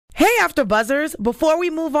Hey, AfterBuzzers! Before we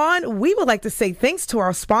move on, we would like to say thanks to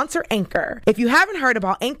our sponsor, Anchor. If you haven't heard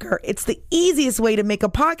about Anchor, it's the easiest way to make a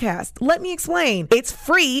podcast. Let me explain. It's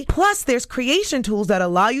free, plus there's creation tools that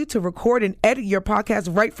allow you to record and edit your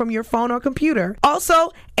podcast right from your phone or computer.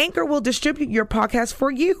 Also, Anchor will distribute your podcast for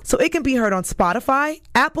you, so it can be heard on Spotify,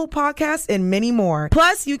 Apple Podcasts, and many more.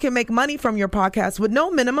 Plus, you can make money from your podcast with no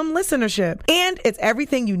minimum listenership. And it's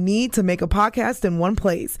everything you need to make a podcast in one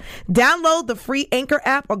place. Download the free Anchor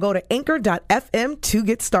app or go to anchor.fm to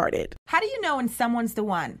get started. How do you know when someone's the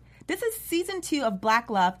one? This is season 2 of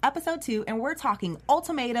Black Love, episode 2, and we're talking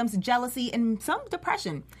ultimatums, jealousy, and some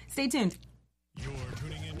depression. Stay tuned. You're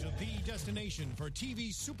tuning into the destination for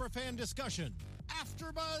TV superfan discussion,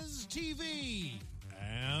 AfterBuzz TV.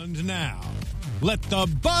 And now, let the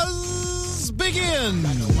buzz begin.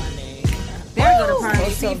 There go the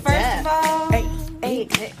party. See, first of all,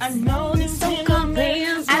 I know this so coming.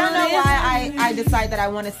 I don't know why I decide that I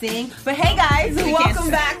want to sing, but hey guys,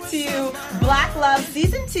 welcome back to Black Love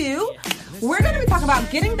Season 2. We're going to be talking about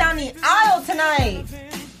getting down the aisle tonight.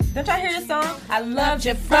 Don't y'all hear the song? I loved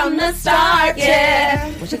you from the start, yeah.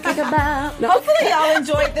 What you think about? Hopefully y'all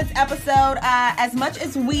enjoyed this episode as much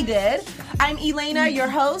as we did. I'm Elena, your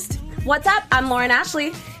host. What's up? I'm Lauren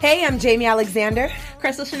Ashley. Hey, I'm Jamie Alexander.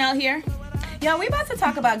 Crystal Chanel here. Yo, we about to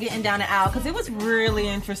talk about getting down the aisle because it was really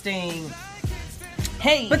interesting.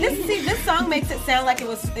 Hey, but this song makes it sound like it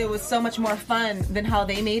was so much more fun than how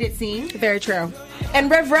they made it seem. Very true. And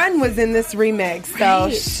Rev Run was in this remix, so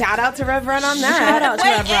right. Shout out to Rev Run on that. Shout out to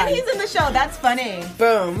Rev Run. And he's in the show. That's funny.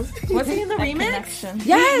 Boom. Was he in the remix? Connection.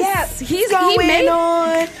 Yes. He Going made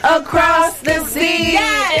on across the sea.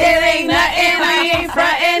 Yes. It ain't nothing, we ain't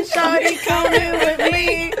frontin', shorty coming with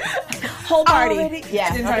me. Whole party.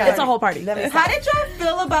 Yeah, It's a whole party. How did y'all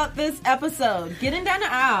feel about this episode? Getting down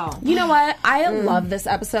the aisle. You know what? I love this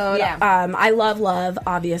episode. Yeah. I love,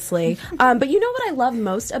 obviously. But you know what I love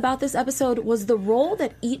most about this episode was the role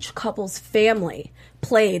that each couple's family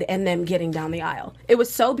played in them getting down the aisle. It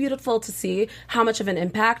was so beautiful to see how much of an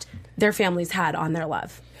impact their families had on their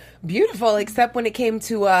love. Beautiful, except when it came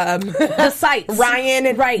to the sights. Ryan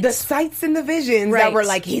and right. the sights and the visions that were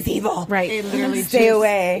like, he's evil. Right. It literally Stay just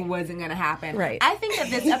away. wasn't going to happen. Right. I think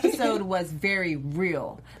that this episode was very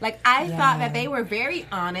real. Like, I thought that they were very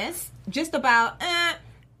honest just about,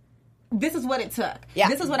 this is what it took. Yeah.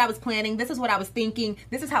 This is what I was planning. This is what I was thinking.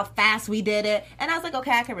 This is how fast we did it. And I was like,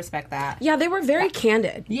 okay, I can respect that. Yeah, they were very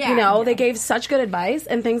candid. Yeah. You know, they gave such good advice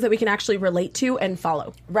and things that we can actually relate to and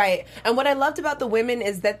follow. Right. And what I loved about the women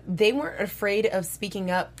is that they weren't afraid of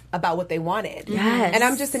speaking up about what they wanted. Yes. And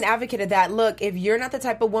I'm just an advocate of that. Look, if you're not the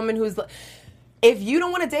type of woman who's... If you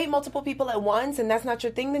don't want to date multiple people at once and that's not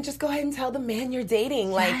your thing, then just go ahead and tell the man you're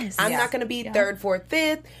dating. Like, I'm not going to be third, fourth,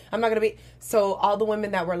 fifth. I'm not going to be... So all the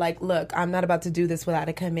women that were like, look, I'm not about to do this without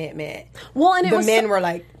a commitment. Well, and the men were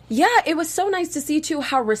like... Yeah, it was so nice to see, too,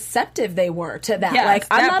 how receptive they were to that. Yes, like,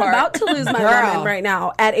 I'm that not part. about to lose my woman right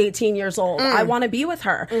now at 18 years old. I want to be with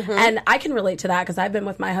her. Mm-hmm. And I can relate to that because I've been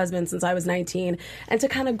with my husband since I was 19. And to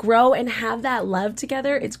kind of grow and have that love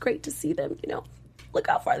together, it's great to see them, you know, look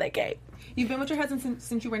how far they came. You've been with your husband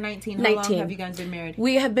since you were 19. How 19. long have you guys been married?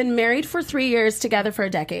 We have been married for 3 years, together for a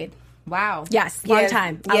decade. Wow. Yes, long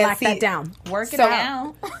time. I locked that down. Work it So-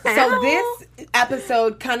 out. So this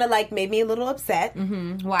episode kind of like made me a little upset.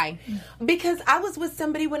 Why? Because I was with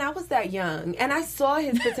somebody when I was that young, and I saw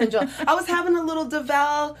his potential. I was having a little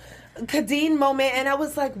Deval Kadeen moment, and I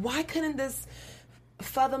was like, why couldn't this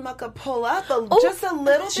Father Mucka pull up just a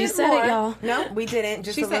little She bit said more? it, y'all. No, we didn't.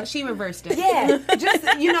 Just She a said little. she reversed it. Yeah, just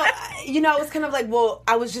I was kind of like, well,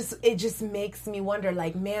 it just makes me wonder,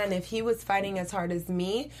 like, man, if he was fighting as hard as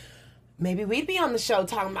me, maybe we'd be on the show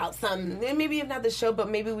talking about something. And maybe if not the show, but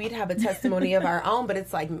maybe we'd have a testimony of our own. But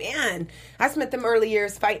it's like, man, I spent them early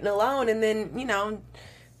years fighting alone, and then, you know,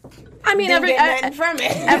 I mean, didn't get nothing from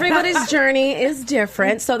it. everybody's journey is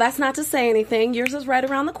different, so that's not to say anything. Yours is right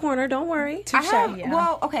around the corner. Don't worry.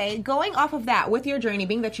 Well, okay, going off of that, with your journey,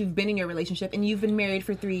 being that you've been in your relationship and you've been married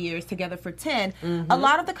for 3 years, together for 10, a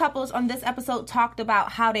lot of the couples on this episode talked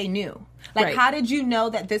about how they knew. Like, Right. how did you know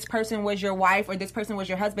that this person was your wife or this person was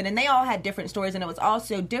your husband? And they all had different stories, and it was all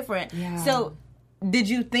so different. Yeah. So, did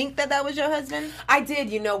you think that was your husband? I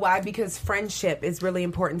did. You know why? Because friendship is really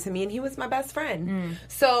important to me, and he was my best friend.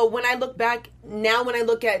 So when I look back, now when I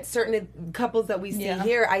look at certain couples that we see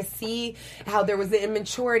here, I see how there was the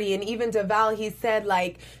immaturity. And even Deval, he said,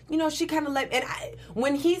 like, you know, she kind of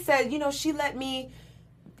when he said, you know, she let me...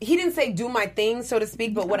 He didn't say do my thing, so to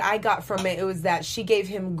speak, but what I got from it was that she gave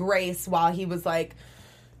him grace while he was like...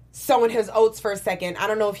 sowing his oats for a second. I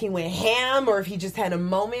don't know if he went ham or if he just had a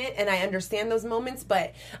moment, and I understand those moments,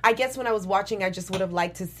 but I guess when I was watching, I just would have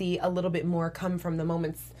liked to see a little bit more come from the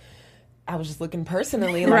moments. I was just looking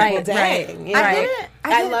personally, like, well, dang. You know?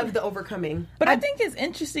 I love the overcoming. But I think it's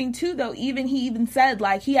interesting, too, though, he even said,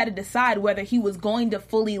 like, he had to decide whether he was going to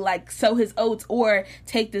fully, like, sow his oats or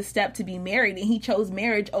take this step to be married. And he chose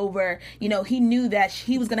marriage over, you know, he knew that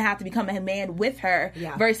he was going to have to become a man with her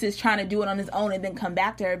versus trying to do it on his own and then come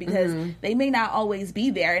back to her because they may not always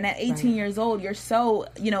be there. And at 18 years old, you're so,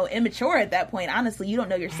 you know, immature at that point. Honestly, you don't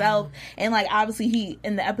know yourself. And, like, obviously,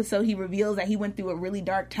 in the episode, he reveals that he went through a really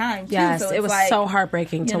dark time, too. Yes, so it was like, so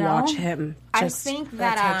heartbreaking to watch him. I think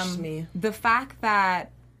that the fact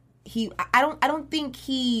that I don't think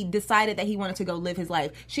he decided that he wanted to go live his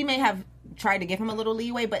life. She may have tried to give him a little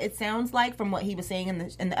leeway, but it sounds like from what he was saying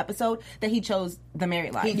in the episode that he chose the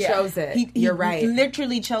married life. He chose it. You're right. He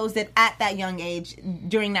literally chose it at that young age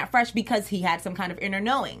during that fresh because he had some kind of inner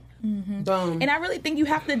knowing. Mm-hmm. Boom. And I really think you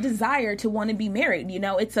have to desire to want to be married. You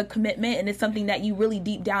know, it's a commitment and it's something that you really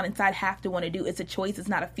deep down inside have to want to do. It's a choice. It's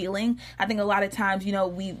not a feeling. I think a lot of times, you know,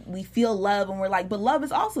 we feel love and we're like, but love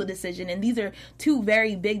is also a decision. And these are two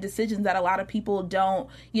very big decisions that a lot of people don't,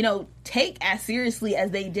 you know, take as seriously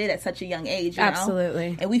as they did at such a young age. You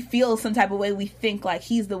Absolutely. know? And we feel some type of way. We think like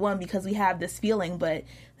he's the one because we have this feeling, but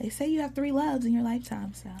they say you have 3 loves in your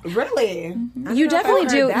lifetime. So really, you definitely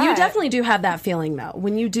do. You definitely do have that feeling though.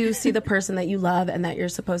 When you do see the person that you love and that you're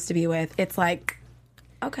supposed to be with, it's like,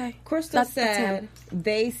 okay. Crystal said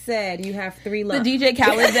they said you have 3 loves. The DJ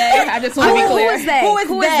Khaled they. I just want to be clear.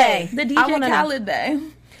 Who is they? The DJ Khaled they.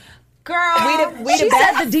 Girl, she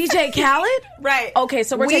said the DJ Khaled? Right. Okay,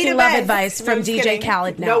 so we're taking love advice from DJ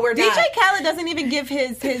Khaled now. No, we're not. DJ Khaled doesn't even give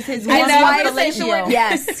his fellatio.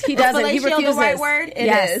 Yes, he doesn't. He refuses. The right word? It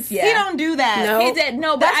is. Yeah. He don't do that. No. He did.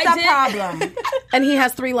 No, but that's the problem. And he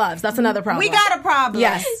has 3 loves. That's another problem. We got a problem.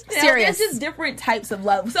 Yes. Serious. There's just different types of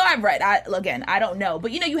love. So I've read. I don't know.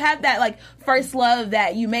 But, you know, you have that, like, first love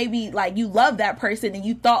that you maybe, like, you love that person and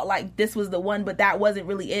you thought, like, this was the one, but that wasn't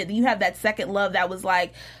really it. And you have that second love that was,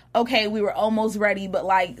 like, okay, we were almost ready, but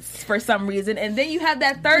like for some reason, and then you have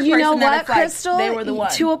that third person. You know what, Crystal? Like, they were the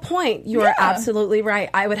one. To a point, you are absolutely right.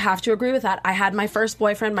 I would have to agree with that. I had my first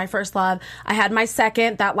boyfriend, my first love. I had my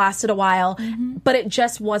second that lasted a while, but it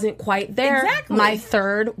just wasn't quite there. Exactly. My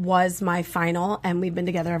third was my final, and we've been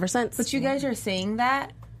together ever since. But you guys are saying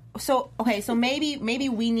that. So, okay, so maybe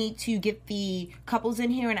we need to get the couples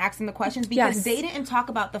in here and ask them the questions because they didn't talk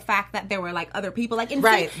about the fact that there were, like, other people. Like,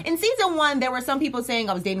 in season 1, there were some people saying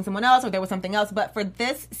I was dating someone else or there was something else. But for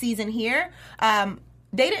this season here,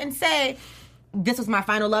 they didn't say this was my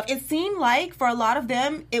final love. It seemed like for a lot of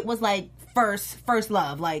them, it was like first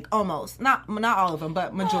love, like almost not all of them,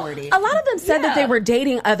 but majority. A lot of them said that they were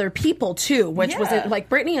dating other people too, which was like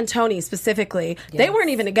Brittany and Tony specifically. They weren't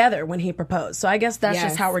even together when he proposed, so I guess that's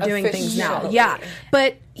just how we're doing things now. Yeah,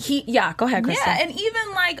 but go ahead, Krista. Yeah, and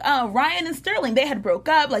even like Ryan and Sterling, they had broke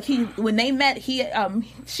up. Like when they met,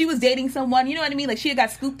 she was dating someone. You know what I mean? Like she had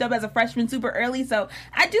got scooped up as a freshman super early. So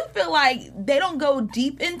I do feel like they don't go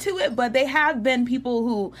deep into it, but they have been people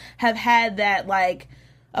who have had that like,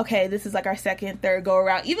 okay, this is like our second, third go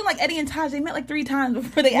around. Even like Eddie and Taj, they met like 3 times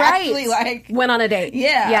before they actually like went on a date.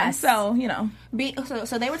 Yeah. Yes. So, you know.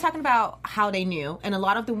 So they were talking about how they knew, and a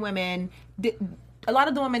lot of the women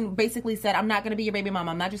basically said, I'm not going to be your baby mama.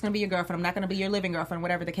 I'm not just going to be your girlfriend. I'm not going to be your living girlfriend,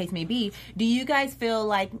 whatever the case may be. Do you guys feel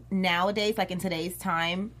like nowadays, like in today's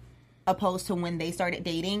time, opposed to when they started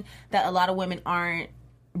dating, that a lot of women aren't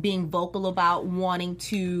being vocal about wanting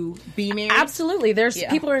to be married? Absolutely. There's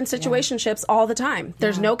people are in situationships all the time.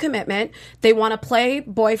 There's no commitment. They want to play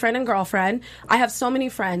boyfriend and girlfriend. I have so many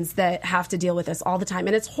friends that have to deal with this all the time,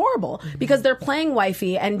 and it's horrible because they're playing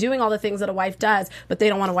wifey and doing all the things that a wife does, but they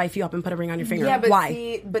don't want to wife you up and put a ring on your finger. Yeah, but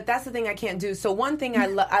why? But that's the thing I can't do. So one thing I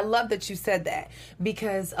love that you said that,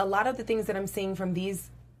 because a lot of the things that I'm seeing from these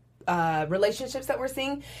relationships that we're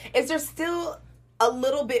seeing is there's still a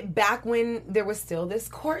little bit back when there was still this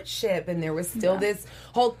courtship and there was still this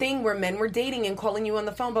whole thing where men were dating and calling you on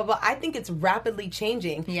the phone, blah, blah. I think it's rapidly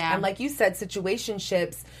changing. Yeah. And like you said,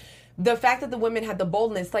 situationships, the fact that the women had the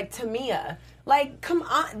boldness, like Tamia, like, come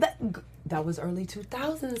on, that was early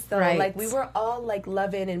 2000s though. Right. Like we were all like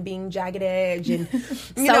loving and being jagged edge and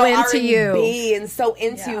so into R&B and so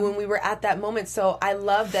into when we were at that moment. So I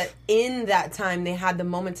love that in that time they had the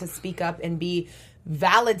moment to speak up and be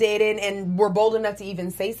validated and were bold enough to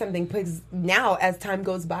even say something, because now as time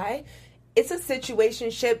goes by, it's a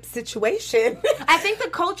situationship situation. I think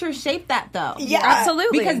the culture shaped that, though. Yeah,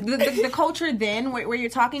 absolutely. Because the culture then, where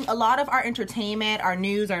you're talking, a lot of our entertainment, our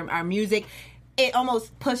news, our music, it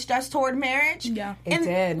almost pushed us toward marriage. Yeah, it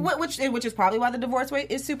did. Which is probably why the divorce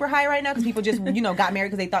rate is super high right now, because people just got married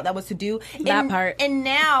because they thought that was to do. That part. And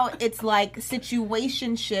now it's like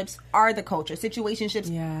situationships are the culture.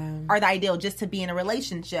 Situationships are the ideal, just to be in a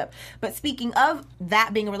relationship. But speaking of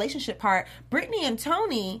that being a relationship part, Brittany and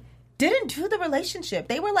Tony didn't do the relationship.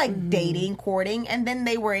 They were like dating, courting, and then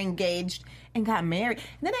they were engaged and got married.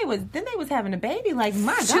 And then they was having a baby. Like,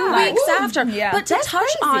 my God, 2 weeks after. Yeah. But to That's touch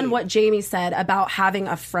crazy. on what Jamie said about having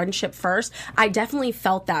a friendship first, I definitely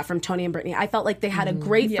felt that from Tony and Brittany. I felt like they had a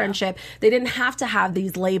great friendship. They didn't have to have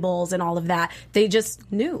these labels and all of that. They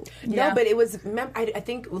just knew. No, but it was. I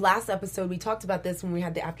think last episode we talked about this when we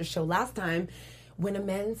had the after show last time. When a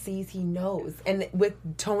man sees, he knows. And with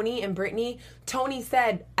Tony and Brittany, Tony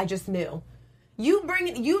said, "I just knew."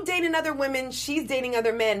 You dating other women, she's dating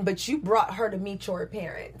other men, but you brought her to meet your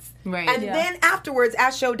parents. Right. And then afterwards,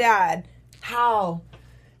 ask your dad, how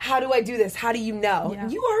do I do this? How do you know? Yeah.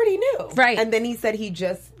 You already knew. Right. And then he said he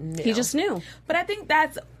just knew. He just knew. But I think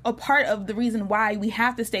that's a part of the reason why we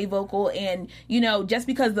have to stay vocal. And, just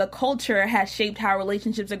because the culture has shaped how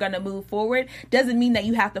relationships are going to move forward doesn't mean that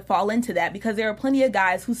you have to fall into that, because there are plenty of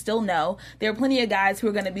guys who still know. There are plenty of guys who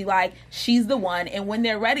are going to be like, she's the one. And when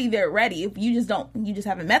they're ready, they're ready. If you just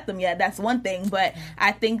haven't met them yet, that's one thing. But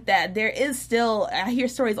I think that there is still, I hear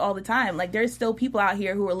stories all the time, like there's still people out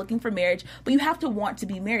here who are looking for marriage, but you have to want to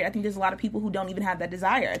be married. I think there's a lot of people who don't even have that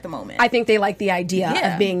desire at the moment. I think they like the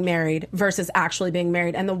idea of being married versus actually being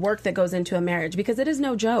married, and the work that goes into a marriage, because it is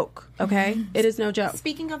no joke, okay? It is no joke.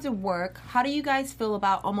 Speaking of the work, how do you guys feel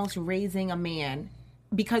about almost raising a man?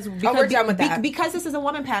 Because we're done with that. Because this is a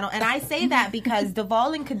woman panel, and I say that because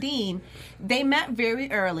Duvall and Kadeem, they met very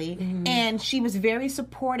early, and she was very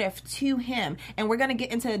supportive to him. And we're gonna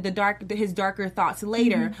get into his darker thoughts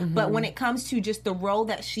later. But when it comes to just the role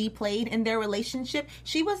that she played in their relationship,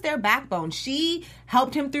 she was their backbone. She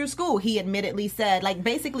helped him through school. He admittedly said, like,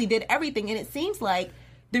 basically did everything, and it seems like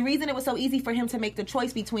the reason it was so easy for him to make the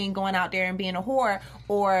choice between going out there and being a whore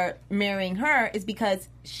or marrying her is because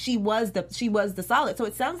she was the solid. So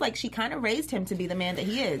it sounds like she kind of raised him to be the man that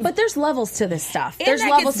he is. But there's levels to this stuff. And There's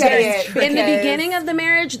I levels could to say this. it In the because- beginning of the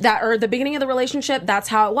marriage, or the beginning of the relationship, that's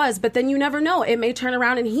how it was. But then you never know. It may turn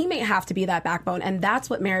around and he may have to be that backbone. And that's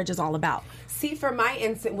what marriage is all about. See, for my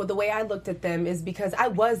instance, the way I looked at them is because I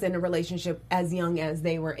was in a relationship as young as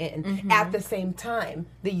they were in. At the same time,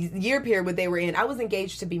 the year period what they were in, I was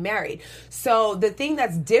engaged to be married. So the thing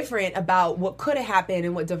that's different about what could have happened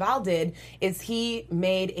and what Duval did is he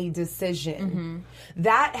made a decision.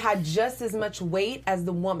 That had just as much weight as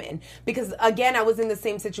the woman. Because, again, I was in the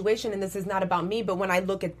same situation, and this is not about me, but when I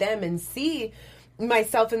look at them and see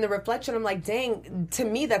myself in the reflection, I'm like, dang, to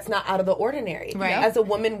me that's not out of the ordinary. Right. As a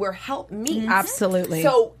woman, we're help meets. Absolutely.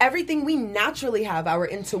 So everything we naturally have, our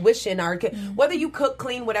intuition, whether you cook,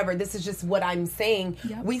 clean, whatever, this is just what I'm saying,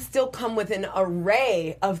 we still come with an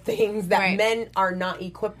array of things that men are not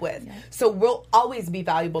equipped with. So we'll always be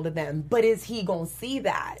valuable to them. But is he gonna see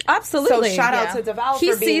that? Absolutely. So shout out to Duval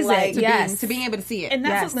He for being sees like, it, to being able to see it. And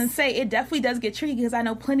that's what I was going to say. It definitely does get tricky, because I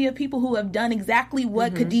know plenty of people who have done exactly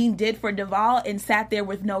what Kadeem did for Duvall and sat there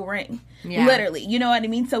with no ring. Yeah. Literally. You know what I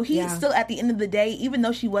mean? So he still, at the end of the day, even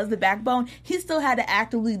though she was the backbone, he still had to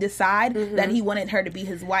actively decide that he wanted her to be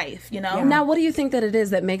his wife, Now, what do you think that it is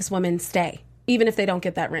that makes women stay, even if they don't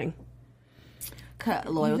get that ring?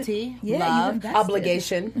 Loyalty, you've love, invested.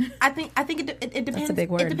 obligation. I think it depends. That's a big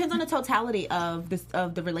word. It depends on the totality of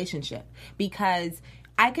the relationship, because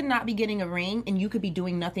I could not be getting a ring and you could be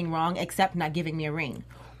doing nothing wrong except not giving me a ring.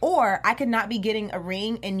 Or I could not be getting a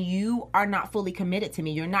ring and you are not fully committed to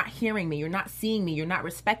me. You're not hearing me. You're not seeing me. You're not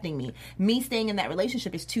respecting me. Me staying in that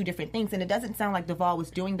relationship is two different things. And it doesn't sound like Duvall was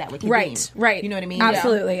doing that with Kadeem. Right. You know what I mean?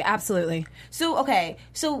 Absolutely. Absolutely. So, okay.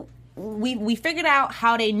 So we figured out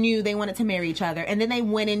how they knew they wanted to marry each other. And then they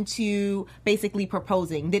went into basically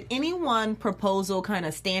proposing. Did anyone proposal kind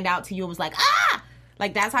of stand out to you and was like, ah!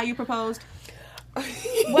 Like, that's how you proposed?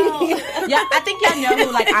 Well, yeah, I think y'all know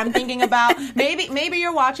who, like, I'm thinking about. Maybe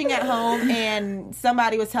you're watching at home and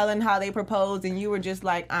somebody was telling how they proposed and you were just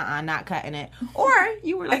like, not cutting it. Or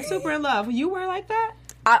you were like super in love. You were like that?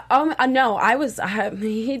 No, I was.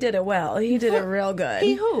 He did it well. He did it real good.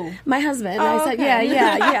 He who? My husband. Oh, I said, okay.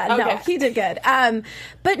 yeah. No, Okay. he did good.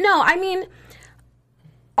 But no, I mean,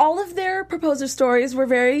 all of their proposal stories were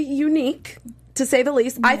very unique, to say the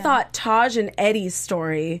least. I thought Taj and Eddie's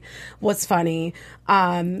story was funny.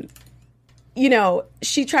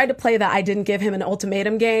 She tried to play that I didn't give him an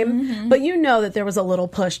ultimatum game, but that there was a little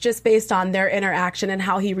push just based on their interaction and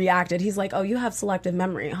how he reacted. He's like, oh, you have selective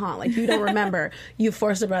memory, huh? Like, you don't remember you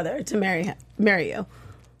forced a brother to marry you.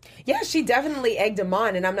 Yeah, she definitely egged him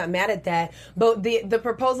on, and I'm not mad at that. But the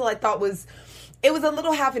proposal I thought was, it was a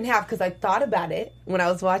little half and half, because I thought about it when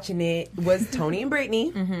I was watching it, was Tony and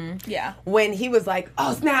Brittany. Yeah. When he was like,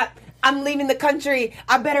 oh, snap, I'm leaving the country.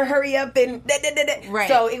 I better hurry up and Right.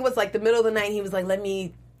 So it was like the middle of the night. He was like,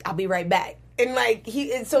 I'll be right back. And like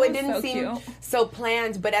it didn't seem so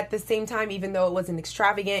planned, but at the same time, even though it wasn't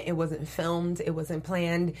extravagant, it wasn't filmed, it wasn't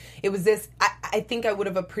planned. It was this. I think I would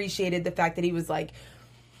have appreciated the fact that he was like,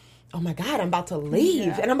 oh my God, I'm about to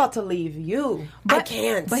leave, and I'm about to leave you. I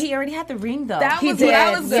can't. But he already had the ring, though. That was what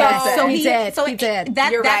I was going to say. So he did. So he did.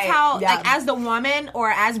 That's right. how, Yeah. like, as the woman or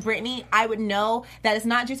as Brittany, I would know that it's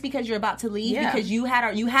not just because you're about to leave, because you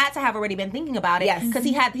had to have already been thinking about it. Yes. Because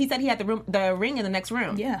he said he had the ring in the next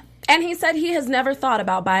room. Yeah. And he said he has never thought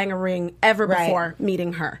about buying a ring ever Right. before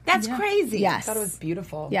meeting her. That's crazy. Yes. I thought it was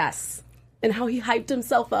beautiful. Yes. And how he hyped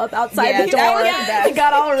himself up outside Yeah, the that door. was the best. He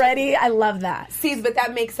got all ready. I love that. See, but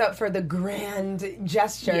that makes up for the grand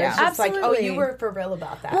gesture. Yeah. It's just like, oh, Absolutely. you were for real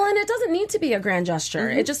about that. Well, and it doesn't need to be a grand gesture.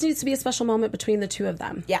 It just needs to be a special moment between the two of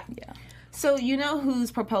them. Yeah. So you know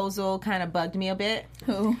whose proposal kind of bugged me a bit?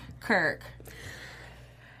 Who? Kirk.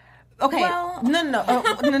 Okay. Well- no. No.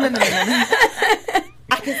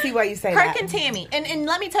 I can see why you say Kirk that. and Tammy, and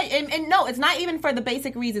let me tell you, and no, it's not even for the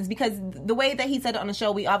basic reasons, because the way that he said it on the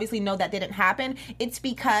show, we obviously know that didn't happen. It's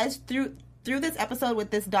because through this episode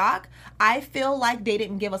with this doc, I feel like they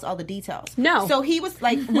didn't give us all the details. No. So he was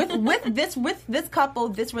like, with this couple,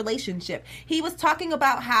 this relationship, he was talking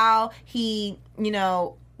about how he,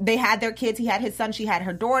 they had their kids. He had his son. She had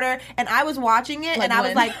her daughter. And I was watching it, and I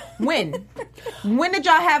was like, when? When did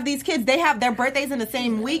y'all have these kids? They have their birthdays in the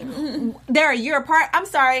same week. They're a year apart. I'm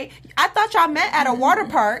sorry. I thought y'all met at a water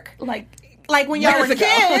park. Like when y'all were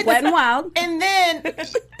kids. Wet and Wild. And then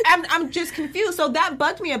I'm just confused. So that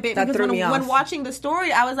bugged me a bit, That because threw me when off. watching the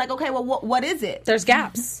story, I was like, okay, well, what is it? There's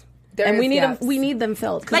gaps. There and is we gaps. need them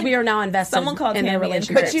filled, because Like, we are now invested someone called in their Tammy and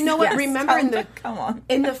relationship. But you know what? Yes. Remember Come on.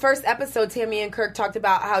 in the first episode, Tammy and Kirk talked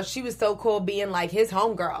about how she was so cool being like his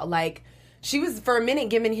homegirl. Like, she was for a minute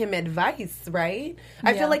giving him advice, right?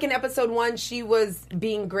 I feel like in episode 1, she was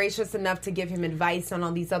being gracious enough to give him advice on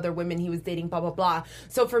all these other women he was dating, blah, blah, blah.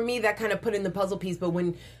 So for me, that kind of put in the puzzle piece. But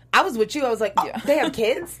when I was with you, I was like, oh, they have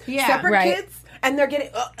kids? Yeah. Separate Right. kids? And they're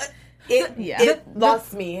getting... It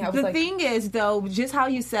lost me. I was The like, thing is, though, just how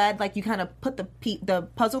you said, like, you kind of put the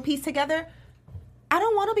puzzle piece together. I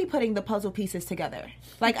don't want to be putting the puzzle pieces together.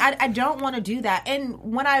 Like, I don't want to do that. And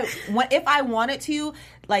if I wanted to,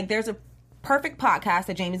 like, there's a perfect podcast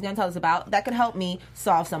that Jamie's going to tell us about that could help me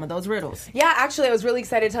solve some of those riddles. Yeah, actually, I was really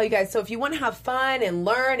excited to tell you guys. So if you want to have fun and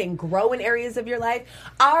learn and grow in areas of your life,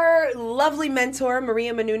 our lovely mentor,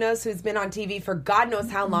 Maria Menounos, who's been on TV for God knows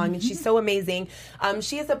how long, and she's so amazing,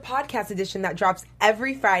 she has a podcast edition that drops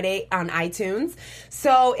every Friday on iTunes.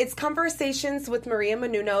 So it's Conversations with Maria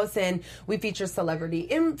Menounos, and we feature celebrity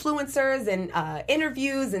influencers and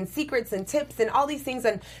interviews and secrets and tips and all these things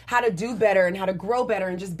on how to do better and how to grow better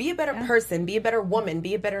and just be a better person, be a better woman,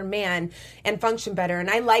 be a better man, and function better. And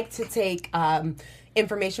I like to take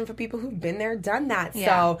information from people who've been there, done that. Yeah.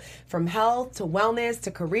 So from health to wellness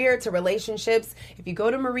to career to relationships, if you go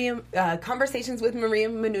to Maria Conversations with Maria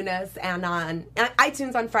Menounos and on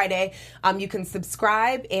iTunes on Friday, you can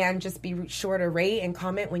subscribe and just be sure to rate and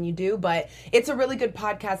comment when you do. But it's a really good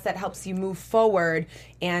podcast that helps you move forward.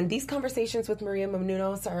 And these conversations with Maria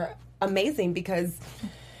Menounos are amazing because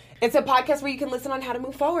it's a podcast where you can listen on how to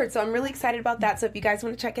move forward. So I'm really excited about that. So if you guys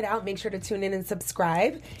want to check it out, make sure to tune in and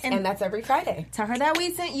subscribe. And that's every Friday. Tell her that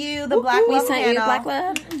we sent you the Black We Love sent you channel. Black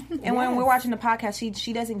Love. And when we're watching the podcast,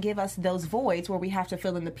 she doesn't give us those voids where we have to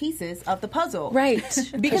fill in the pieces of the puzzle. Right.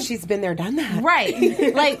 Because she's been there, done that.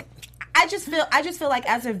 Right. Like, I just feel like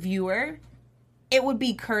as a viewer, it would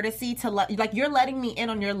be courtesy to like you're letting me in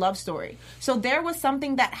on your love story. So there was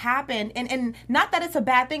something that happened, and not that it's a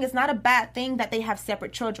bad thing. It's not a bad thing that they have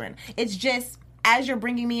separate children. It's just, as you're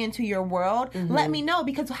bringing me into your world, let me know,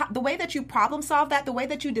 because the way that you problem solve that, the way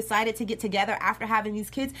that you decided to get together after having these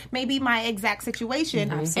kids may be my exact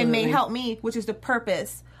situation and may help me, which is the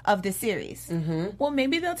purpose of this series. Well,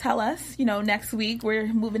 maybe they'll tell us, next week we're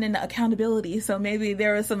moving into accountability. So maybe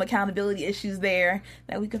there are some accountability issues there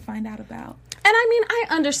that we could find out about. And I mean,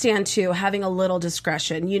 I understand too, having a little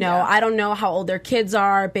discretion. I don't know how old their kids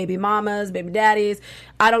are, baby mamas, baby daddies.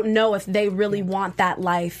 I don't know if they really want that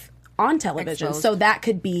life on television. Exposed. So that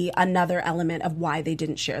could be another element of why they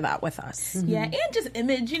didn't share that with us. Yeah, and just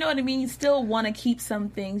image, you know what I mean? You still want to keep some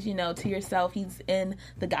things, to yourself. He's in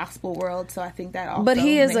the gospel world, so I think that also... But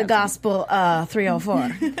he is may a have to- gospel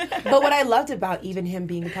 304. But what I loved about even him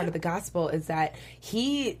being a part of the gospel is that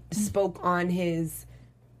he spoke on his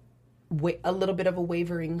a little bit of a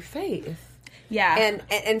wavering faith. Yeah.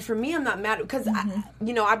 And for me, I'm not mad because,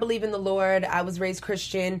 I believe in the Lord. I was raised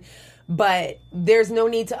Christian. But there's no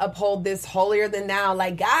need to uphold this holier than thou.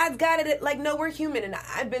 Like, God's got it. Like, no, we're human. And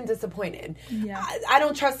I've been disappointed. Yeah. I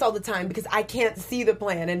don't trust all the time because I can't see the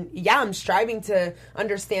plan. And yeah, I'm striving to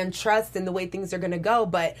understand trust and the way things are going to go.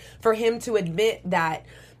 But for him to admit that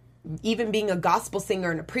even being a gospel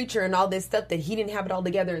singer and a preacher and all this stuff, that he didn't have it all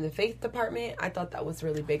together in the faith department, I thought that was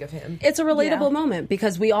really big of him. It's a relatable moment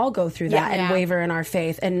because we all go through that and waver in our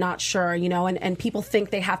faith and not sure, and people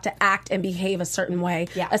think they have to act and behave a certain way,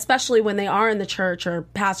 especially when they are in the church or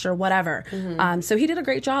pastor or whatever. So he did a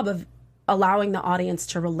great job of allowing the audience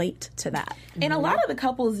to relate to that. And a lot of the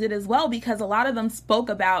couples did as well, because a lot of them spoke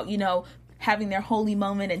about, having their holy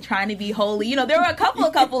moment and trying to be holy. There were a couple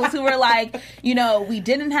of couples who were like, we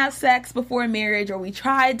didn't have sex before marriage, or we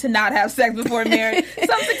tried to not have sex before marriage.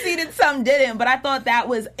 Some succeeded, some didn't. But I thought that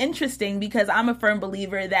was interesting because I'm a firm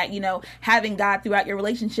believer that, having God throughout your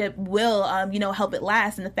relationship will, help it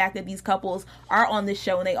last. And the fact that these couples are on this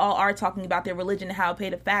show and they all are talking about their religion and how it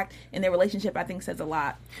played a fact in their relationship, I think says a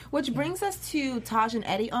lot. Which brings us to Taj and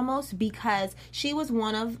Eddie almost, because she was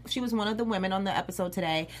one of the women on the episode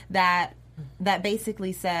today that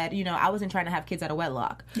basically said, I wasn't trying to have kids out of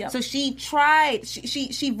wedlock. Yep. So she tried,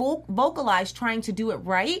 she vocalized trying to do it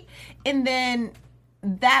right, and then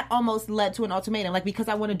that almost led to an ultimatum. Like, because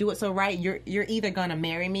I want to do it so right, you're either gonna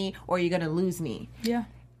marry me or you're gonna lose me. Yeah.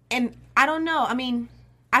 And I don't know. I mean,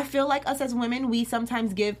 I feel like us as women, we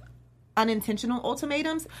sometimes give unintentional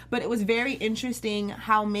ultimatums, but it was very interesting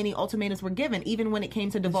how many ultimatums were given, even when it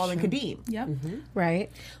came to Duvall and Kadeem. Yep.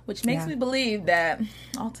 Right. Which makes me believe that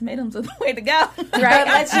ultimatums are the way to go.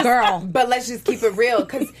 Right. But let's just keep it real,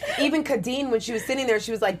 because even Kadeem, when she was sitting there,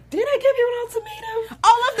 she was like, did I give you an ultimatum?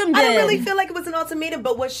 All of them did. I don't really feel like it was an ultimatum,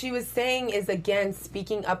 but what she was saying is, again,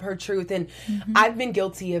 speaking up her truth. And I've been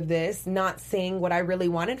guilty of this, not saying what I really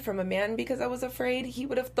wanted from a man because I was afraid he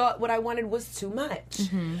would have thought what I wanted was too much.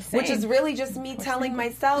 Which is really just me telling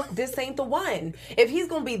myself, this ain't the one. If he's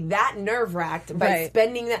going to be that nerve-wracked by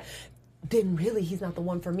spending that, then really he's not the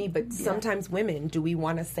one for me. But sometimes women, do we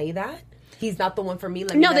want to say that? He's not the one for me.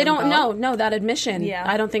 No, they don't. No, that admission. Yeah.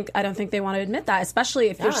 I don't think they want to admit that, especially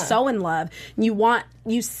if you're so in love.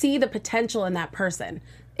 You see the potential in that person.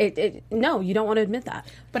 No, you don't want to admit that.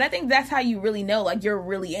 But I think that's how you really know, like, you're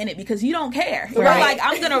really in it, because you don't care. Right. You're like,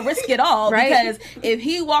 I'm going to risk it all, because if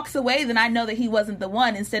he walks away, then I know that he wasn't the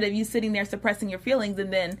one, instead of you sitting there suppressing your feelings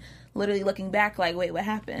and then literally looking back like, wait, what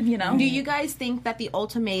happened? Do you guys think that the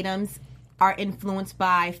ultimatums are influenced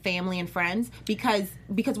by family and friends? Because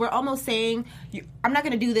we're almost saying, I'm not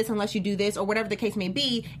going to do this unless you do this, or whatever the case may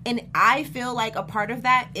be. And I feel like a part of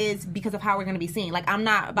that is because of how we're going to be seen. Like, I'm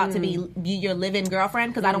not about to be your live-in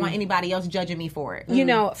girlfriend, because I don't want anybody else judging me for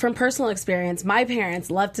it. From personal experience, my parents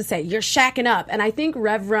love to say, you're shacking up. And I think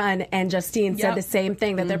Rev Run and Justine said the same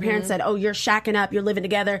thing, that their parents said, oh, you're shacking up, you're living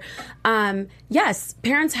together. Yes,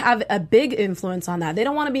 parents have a big influence on that. They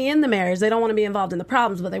don't want to be in the marriage. They don't want to be involved in the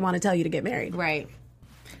problems, but they want to tell you to get married. Right.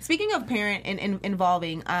 Speaking of parent and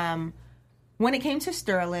involving, when it came to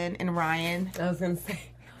Sterling and Ryan, I was going to say,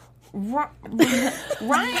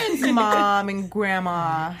 Ryan's mom and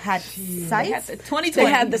grandma had sight. They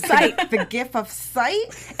had the sight, the gift of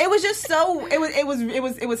sight. It was just so.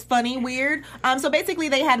 It was funny, weird. So basically,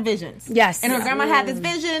 they had visions. Yes, and her grandma had this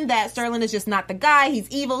vision that Sterling is just not the guy. He's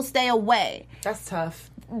evil. Stay away. That's tough.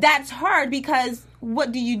 That's hard, because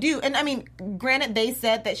what do you do? And I mean, granted, they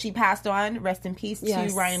said that she passed on, rest in peace, to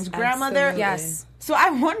Ryan's grandmother. Absolutely. Yes. So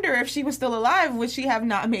I wonder, if she was still alive, would she have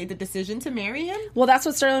not made the decision to marry him? Well, that's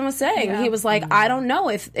what Sterling was saying. Yeah. He was like, I don't know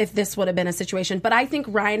if this would have been a situation, but I think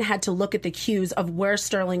Ryan had to look at the cues of where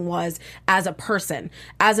Sterling was as a person,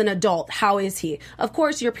 as an adult. How is he? Of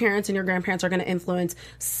course, your parents and your grandparents are going to influence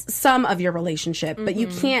some of your relationship, but you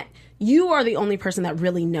can't. You are the only person that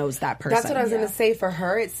really knows that person. That's what I was going to say. For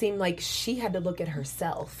her, it seemed like she had to look at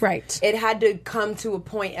herself. Right. It had to come to a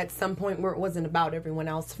point at some point where it wasn't about everyone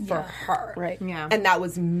else for her. Right. Yeah. And that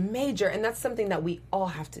was major. And that's something that we all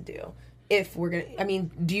have to do. If we're going to, I mean,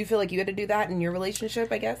 do you feel like you had to do that in your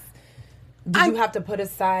relationship, I guess? Did you have to put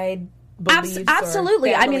aside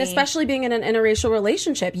Absolutely. I mean, especially being in an interracial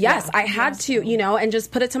relationship. Yes, I had to, and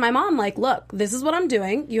just put it to my mom, like, look, this is what I'm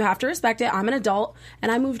doing. You have to respect it. I'm an adult,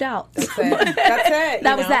 and I moved out. That's it.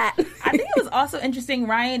 That was that. I think it was also interesting.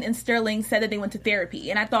 Ryan and Sterling said that they went to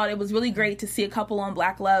therapy, and I thought it was really great to see a couple on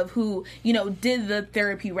Black Love who, did the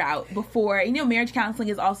therapy route before. Marriage counseling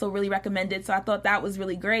is also really recommended, so I thought that was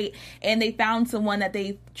really great. And they found someone that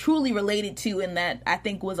they truly related to, and that I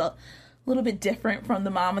think was little bit different from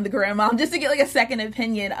the mom and the grandmom, just to get like a second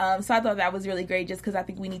opinion. So I thought that was really great, just because I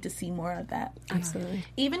think we need to see more of that. Absolutely.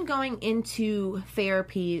 Even going into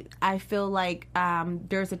therapy, I feel like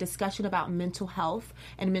there's a discussion about mental health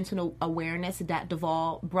and mental awareness that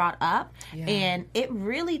Duvall brought up, and it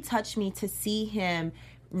really touched me to see him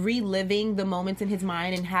reliving the moments in his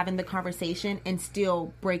mind and having the conversation and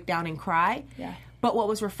still break down and cry. Yeah. But what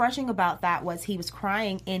was refreshing about that was he was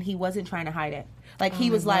crying and he wasn't trying to hide it. Like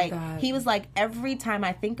he was like, every time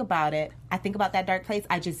I think about it, I think about that dark place,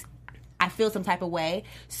 I feel some type of way.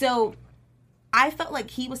 So I felt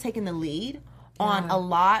like he was taking the lead on a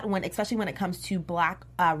lot, especially when it comes to Black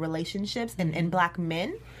relationships and Black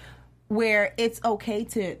men, where it's okay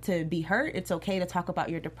to be hurt. It's okay to talk about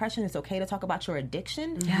your depression. It's okay to talk about your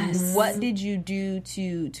addiction. Yes. What did you do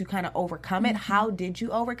to kind of overcome it? How did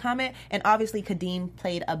you overcome it? And obviously Kadeem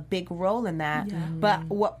played a big role in that. Yeah. But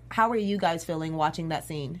how are you guys feeling watching that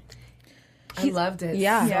scene? I loved it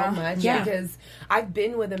so much because I've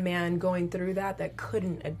been with a man going through that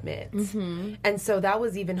couldn't admit. Mm-hmm. And so that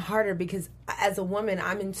was even harder because as a woman,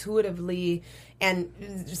 I'm intuitively and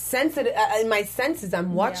sensitive in my senses.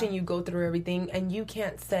 I'm watching you go through everything and you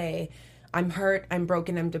can't say, I'm hurt, I'm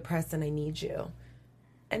broken, I'm depressed, and I need you.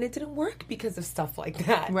 And it didn't work because of stuff like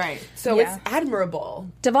that. Right. So it's admirable.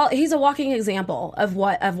 Duvall, he's a walking example of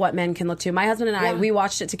what men can look to. My husband and I, we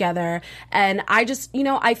watched it together, and I just,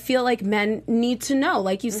 I feel like men need to know,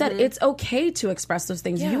 like you said, it's okay to express those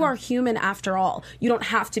things. You are human after all. You don't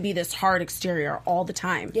have to be this hard exterior all the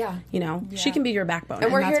time. Yeah. She can be your backbone.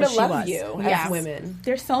 And we're here that's to what love she you was. as women.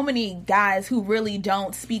 There's so many guys who really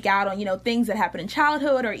don't speak out on, things that happen in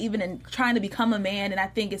childhood or even in trying to become a man. And I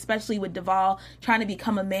think especially with Duvall trying to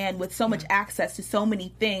become a man with so much access to so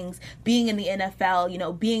many things, being in the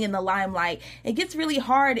NFL, being in the limelight, it gets really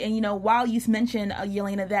hard. And, while you mentioned,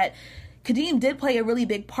 Yelena, that Kadeem did play a really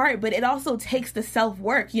big part, but it also takes the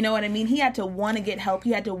self-work, you know what I mean? He had to want to get help.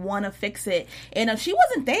 He had to want to fix it. And she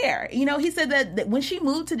wasn't there. He said that when she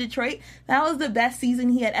moved to Detroit, that was the best season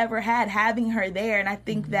he had ever had, having her there. And I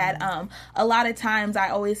think that a lot of times I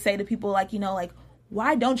always say to people,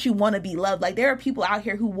 why don't you want to be loved? Like, there are people out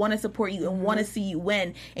here who want to support you and want to see you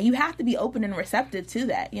win, and you have to be open and receptive to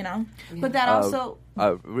that, But that also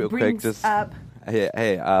real brings quick, just up...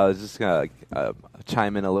 Hey, I was just going to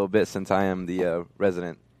chime in a little bit since I am the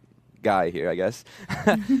resident guy here, I guess.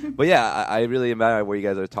 But yeah, I really admire what you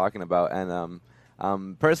guys are talking about, and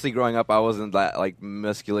personally growing up, I wasn't that,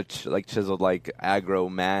 muscular, chiseled, aggro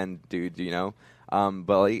man dude,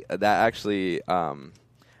 but that actually...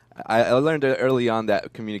 I learned early on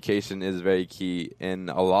that communication is very key in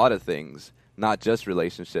a lot of things, not just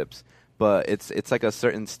relationships. But it's like a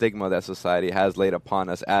certain stigma that society has laid upon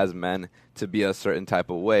us as men to be a certain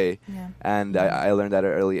type of way. Yeah. And I learned at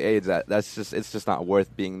an early age that it's just not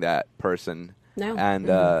worth being that person. No. And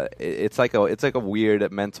it's like a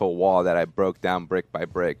weird mental wall that I broke down brick by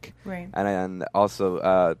brick. Right. And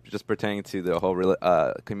also just pertaining to the whole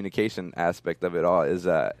communication aspect of it all is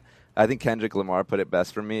that. I think Kendrick Lamar put it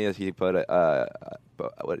best for me as he put it,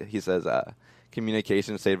 what he says,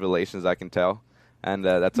 communication saved relations, I can tell. And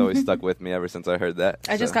that's always stuck with me ever since I heard that.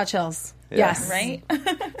 I just got chills. Yeah. Yes. Right?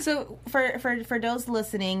 So for those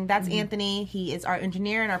listening, that's Anthony. He is our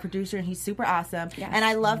engineer and our producer, and he's super awesome. Yes. And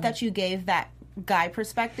I love that you gave that guy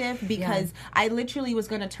perspective because I literally was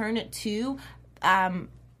going to turn it to...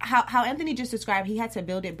 How Anthony just described, he had to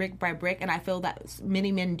build it brick by brick, and I feel that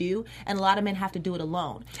many men do, and a lot of men have to do it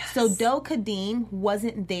alone. Yes. So though Kadeem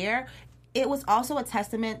wasn't there, it was also a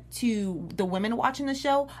testament to the women watching the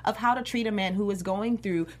show of how to treat a man who is going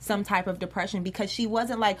through some type of depression, because she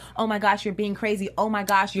wasn't like, oh my gosh, you're being crazy. Oh my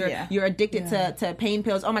gosh, you're addicted to pain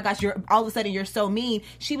pills. Oh my gosh, you're all of a sudden you're so mean.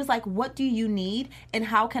 She was like, what do you need and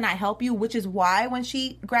how can I help you? Which is why when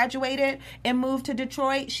she graduated and moved to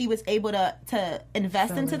Detroit, she was able to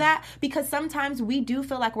invest into that, because sometimes we do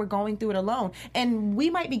feel like we're going through it alone, and we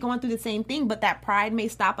might be going through the same thing, but that pride may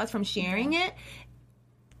stop us from sharing it.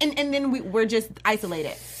 And then we're just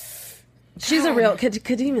isolated. She's a real...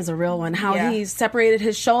 Kadeem is a real one. How he separated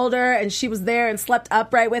his shoulder and she was there and slept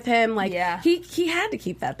upright with him. He had to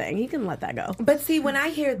keep that thing. He couldn't let that go. But see, when I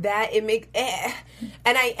hear that, it makes...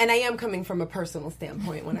 And I am coming from a personal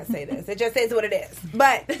standpoint when I say this. It just is what it is.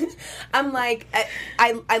 But I'm like...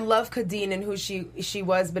 I love Kadeem and who she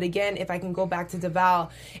was. But again, if I can go back to Duvall,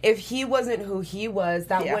 if he wasn't who he was,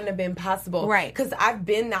 that wouldn't have been possible. Right. Because I've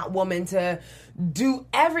been that woman to... do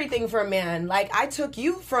everything for a man. Like, I took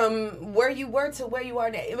you from where you were to where you are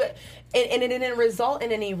now. And it didn't result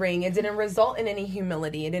in any ring. It didn't result in any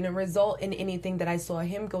humility. It didn't result in anything that I saw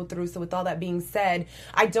him go through. So with all that being said,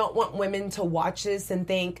 I don't want women to watch this and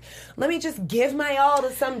think, let me just give my all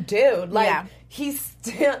to some dude. Like, he's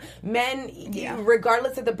still, men,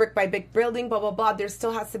 regardless of the brick by brick building, blah, blah, blah, there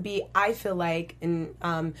still has to be, I feel like,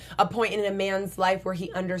 a point in a man's life where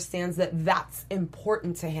he understands that that's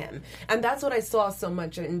important to him. And that's what I saw so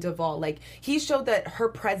much in Duvall. Like, he showed that her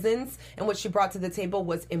presence and what she brought to the table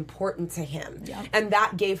was important to him. Yep. And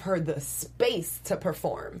that gave her the space to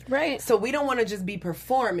perform. Right. So we don't want to just be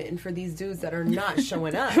performing for these dudes that are not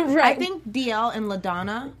showing up. Right. I think DL and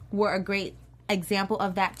LaDonna were a great example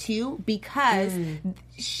of that too, because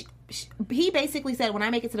he basically said, when I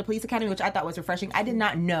make it to the police academy, which I thought was refreshing, I did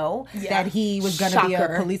not know that he was going to be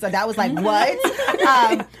a police. That was like, what?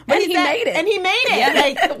 But he made it. And he made it.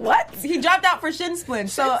 Yeah. Like, what? He dropped out for shin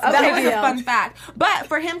splints. So that was a fun fact. But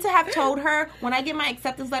for him to have told her, when I get my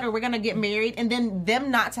acceptance letter, we're going to get married, and then them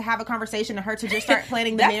not to have a conversation and her to just start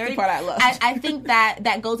planning the marriage. That's the part I loved. I think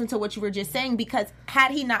that goes into what you were just saying, because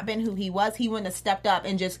had he not been who he was, he wouldn't have stepped up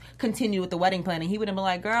and just continued with the wedding planning. He would have been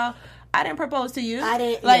like, girl, I didn't propose to you. I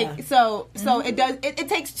didn't. Like, so it does. It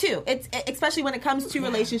takes two. It's especially when it comes to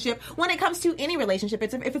relationship. When it comes to any relationship,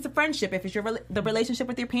 if it's a friendship, if it's the relationship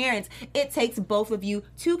with your parents, it takes both of you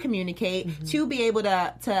to communicate, to be able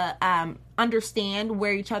to understand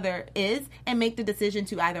where each other is and make the decision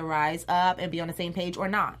to either rise up and be on the same page or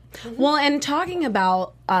not. Well, and talking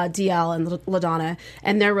about DL and LaDonna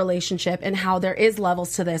and their relationship and how there is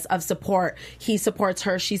levels to this of support. He supports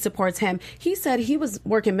her, she supports him. He said he was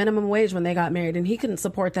working minimum wage when they got married and he couldn't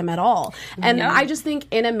support them at all. And I just think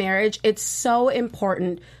in a marriage, it's so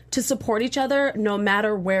important to support each other no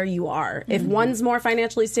matter where you are. If one's more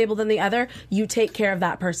financially stable than the other, you take care of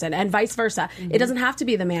that person, and vice versa. It doesn't have to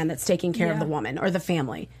be the man that's taking care of the woman or the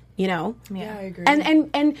family. You know? Yeah, I agree.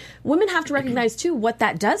 And women have to recognize too what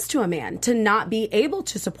that does to a man to not be able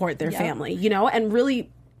to support their family, you know, and really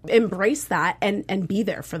embrace that and be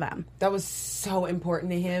there for them. That was so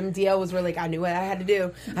important to him. DL was really like, I knew what I had to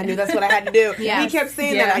do. I knew that's what I had to do. He kept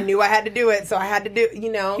saying that. I knew I had to do it, so I had to do,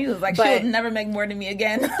 you know. He was like, she'll never make more than me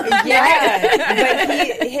again. But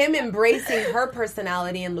him embracing her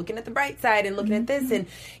personality and looking at the bright side and looking at this, and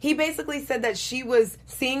he basically said that she was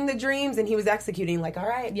seeing the dreams and he was executing, like, all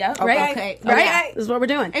right. Yeah. Okay. Right. This is what we're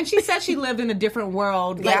doing. And she said she lived in a different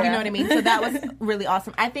world. Like, you know what I mean? So that was really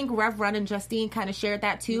awesome. I think Rev Run and Justine kind of shared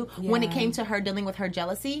that too. When it came to her dealing with her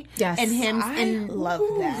jealousy, and him, and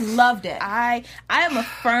loved it. I am a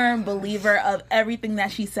firm believer of everything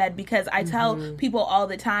that she said, because I tell people all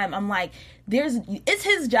the time, I'm like, it's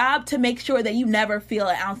his job to make sure that you never feel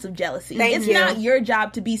an ounce of jealousy. It's not your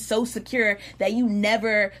job to be so secure that you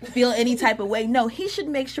never feel any type of way. No, he should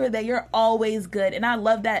make sure that you're always good. And I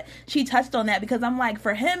love that she touched on that, because I'm like,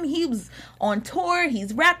 for him, he was on tour,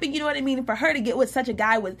 he's rapping, you know what I mean? And for her to get with such a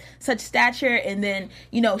guy with such stature, and then,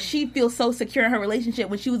 you know, she feels so secure in her relationship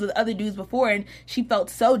when she was with other dudes before, and she felt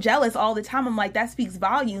so jealous all the time. I'm like, that speaks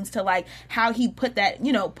volumes to like how he put that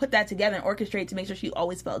together and orchestrated to make sure she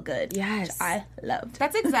always felt good. Yes. I loved.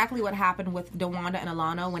 That's exactly what happened with DeWanda and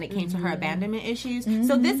Alana when it came to her abandonment issues.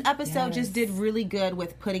 So this episode just did really good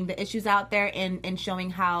with putting the issues out there and showing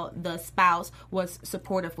how the spouse was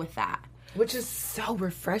supportive with that. Which is so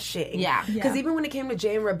refreshing. Yeah. Because even when it came to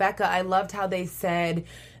Jay and Rebecca, I loved how they said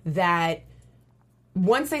that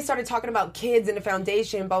once they started talking about kids in the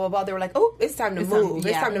foundation, blah, blah, blah, they were like, oh, it's time to move.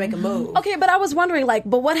 It's time to make a move. Okay, but I was wondering, like,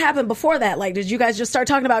 but what happened before that? Like, did you guys just start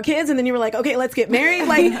talking about kids and then you were like, okay, let's get married?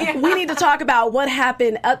 Like, we need to talk about what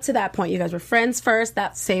happened up to that point. You guys were friends first,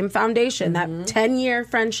 that same foundation, that 10-year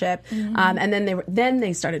friendship, and then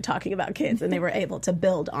they started talking about kids and they were able to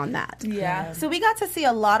build on that. Yeah. So we got to see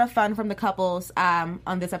a lot of fun from the couples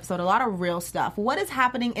on this episode, a lot of real stuff. What is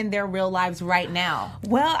happening in their real lives right now?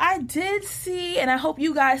 Well, I did see, and I hope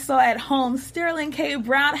you guys saw at home, Sterling K.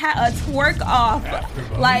 Brown had a twerk off.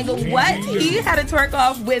 Like, what? He had a twerk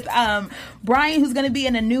off with Brian, who's going to be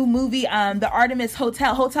in a new movie, the Artemis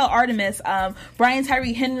Hotel Artemis. Brian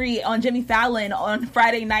Tyree Henry on Jimmy Fallon on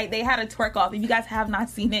Friday night. They had a twerk off. If you guys have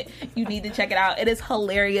not seen it, you need to check it out. It is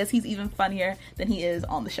hilarious. He's even funnier than he is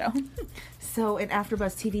on the show. So in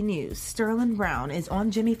AfterBuzz TV News, Sterling Brown is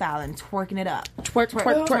on Jimmy Fallon twerking it up. Twerk.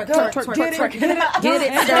 Get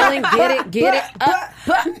it, Sterling. Get it up.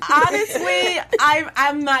 Honestly,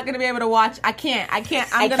 I'm not gonna be able to watch. I can't. I'm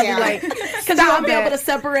gonna be like, because you won't be able to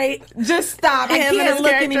separate. Just stop him and his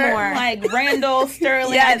look character anymore. Like Randall,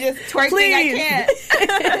 Sterling, just twerking. Please. I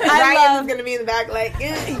can't. Ryan's gonna be in the back like,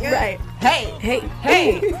 Right.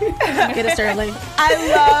 Hey. Get it, Sterling. I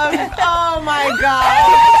love, oh my God.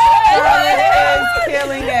 Sterling is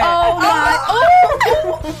killing it. Oh my.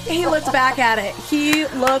 He looked back at it. He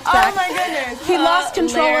looked back. Oh my goodness. He lost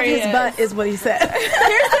control of his butt, is what he said.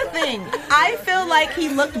 Here's the thing. I feel like he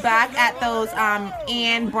looked back at those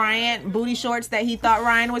Ann Bryant booty shorts that he thought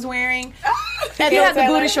Ryan was wearing. And he had the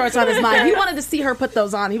booty shorts on his mind. He wanted to see her put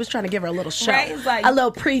those on. He was trying to give her a little show. Right? It's like, a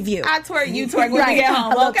little preview. I twerk, you twerk when we get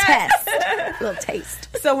home. A little Okay? test. A little taste.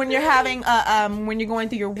 So when you're having when you're going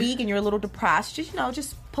through your week and you're a little depressed, just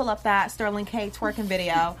pull up that Sterling K twerking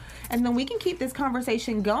video, and then we can keep this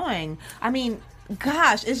conversation going. I mean,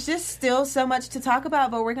 gosh, it's just still so much to talk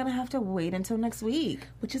about, but we're gonna have to wait until next week,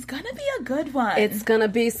 Which is gonna be a good one. It's gonna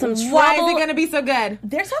be some trouble. Why is it gonna be so good?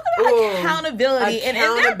 They're talking about accountability. And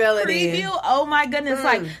in their preview, oh my goodness,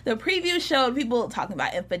 like the preview showed people talking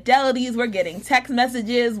about infidelities. We're getting text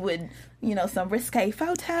messages with, some risque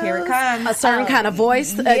photos. Here it comes. A certain kind of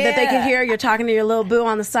voice that they can hear. You're talking to your little boo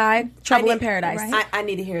on the side. Trouble in paradise. Right? I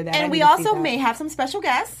need to hear that. And we also may have some special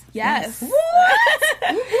guests. Yes. And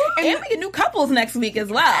we get new couples next week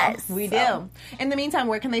as well. Yes, we do. In the meantime,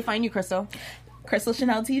 where can they find you, Crystal? Crystal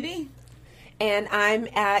Chanel TV. And I'm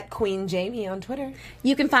at Queen Jamie on Twitter.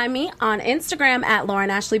 You can find me on Instagram at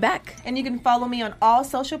Lauren Ashley Beck. And you can follow me on all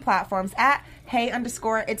social platforms at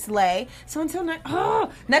hey_it's_lay. So until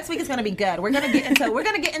next week is going to be good. We're going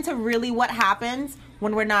to get into really what happens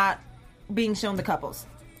when we're not being shown the couples.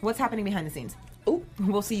 What's happening behind the scenes. Ooh,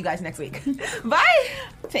 we'll see you guys next week. Bye.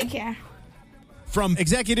 Take care. From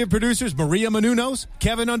executive producers Maria Menounos,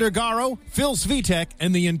 Kevin Undergaro, Phil Svitek,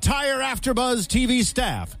 and the entire AfterBuzz TV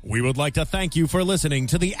staff, we would like to thank you for listening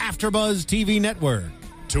to the AfterBuzz TV network.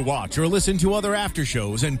 To watch or listen to other after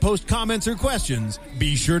shows and post comments or questions,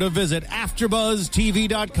 be sure to visit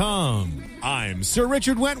AfterBuzzTV.com. I'm Sir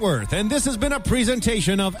Richard Wentworth, and this has been a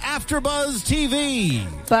presentation of AfterBuzz TV.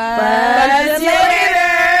 Buzz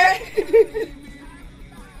later.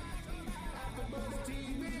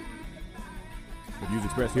 The views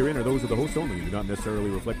expressed herein are those of the host only and do not necessarily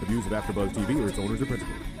reflect the views of AfterBuzz TV or its owners or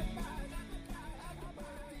principals.